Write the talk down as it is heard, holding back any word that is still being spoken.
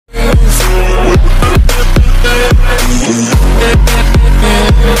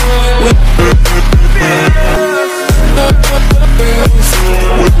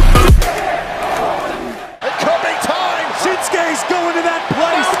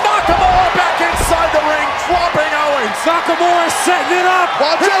setting it up.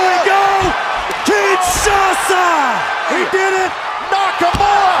 Watch Here we out. go. Kinshasa. He did it.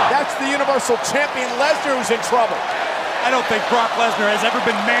 Nakamura! That's the Universal Champion Lesnar who's in trouble. I don't think Brock Lesnar has ever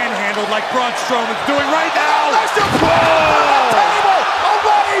been manhandled like Braun Strowman's doing right now. Lesnar put on the table! A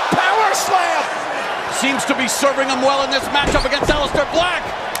running power slam! Seems to be serving him well in this matchup against Aleister Black.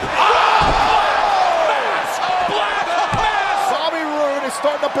 Mass! Black mass! Bobby Roode is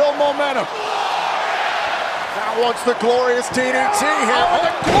starting to build momentum. Now wants the glorious DDT here. Oh,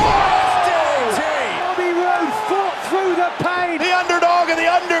 the glorious DDT! Bobby Roode fought through the pain. The underdog of the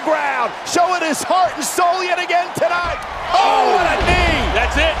underground, showing his heart and soul yet again tonight. Oh, what a knee!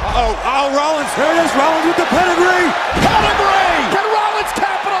 That's it. Oh, Rollins. Here it is. Rollins with the pedigree. Pedigree! Can Rollins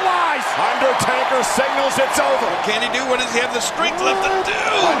capitalize? Undertaker signals it's over. What can he do? What does he have the strength left to do?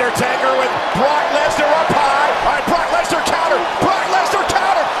 Undertaker with Brock Lesnar up high. All right, Brock Lesnar counter. Brock Lesnar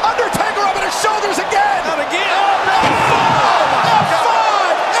counter. Undertaker up at his shoulders again. Not again.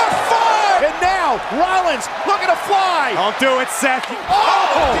 F5! And now Rollins looking to fly. Don't do it, Seth.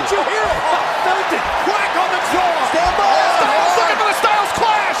 Oh! Did you hear it? Felt it. Crack on the jaw. Stand by. Styles looking for the Styles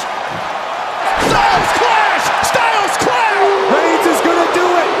Clash. Styles Clash. Styles Clash. Reigns is going to do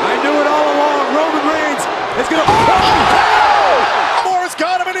it. I knew it all along. Roman Reigns is going to... Nakamura's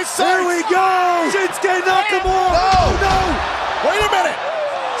got him in his sights. Here we go. Shinsuke Nakamura. No. Wait a minute.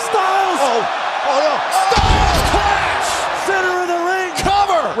 Styles. No. Styles Clash. Center of the ring.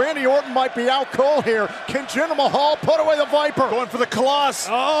 Cover. Randy Orton might be out cold here. Can Jinder Mahal put away the Viper? Going for the Colossus.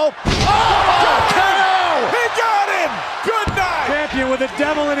 Oh! He got him! Good night! Champion with a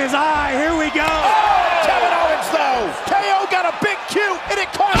devil in his eye. Here we go. Kevin Owens, though. KO got a big cue, and it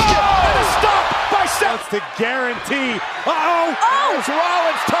cost him. And a stop by Seth. That's the guarantee. It's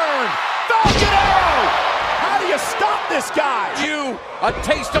Rollins' turn. Falcon Arrow. How do you stop this guy? You, a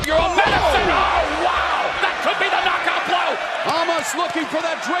taste of your own medicine. Oh, wow. That could be the knockout blow. Almost looking for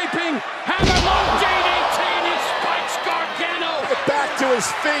that draping hammerlock DDT. And he spikes Gargano. Back to his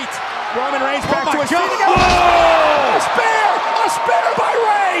feet. Roman Reigns back to his God. feet again. A spear! A spear by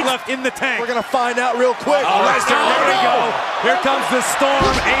Reigns! Left in the tank. We're gonna find out real quick. There we go. Here comes the storm.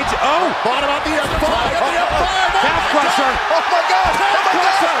 Bottom of the F5. Calf crusher. Oh my God!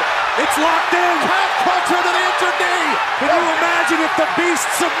 It's locked in. Calf crusher to the injured knee. Can you imagine if the beast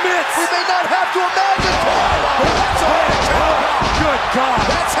submits? We may not have to imagine. That's a way to counter. Good God.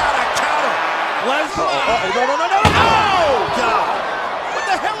 That's how to counter. Lesnar. No. Oh God! What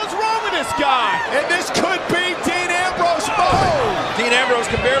the hell is wrong with this guy? And this could be Dean Ambrose. Dean Ambrose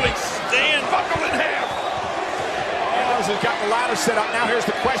can barely stand. Buckled in half. Ambrose has got the ladder set up. Now here's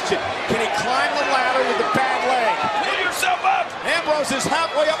the question. Can he climb the ladder with the bad leg? Pull yourself up. Ambrose is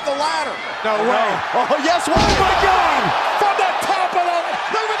halfway up the ladder. No way. Oh, yes. Oh, my God. From the top of the...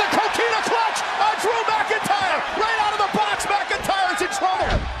 Look at the Coquina clutch. Drew McIntyre. Right out of the box. McIntyre's in trouble.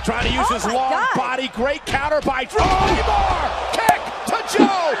 Trying to use his long body. Great counter by Drew. Kick to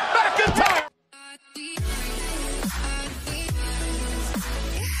Joe. McIntyre.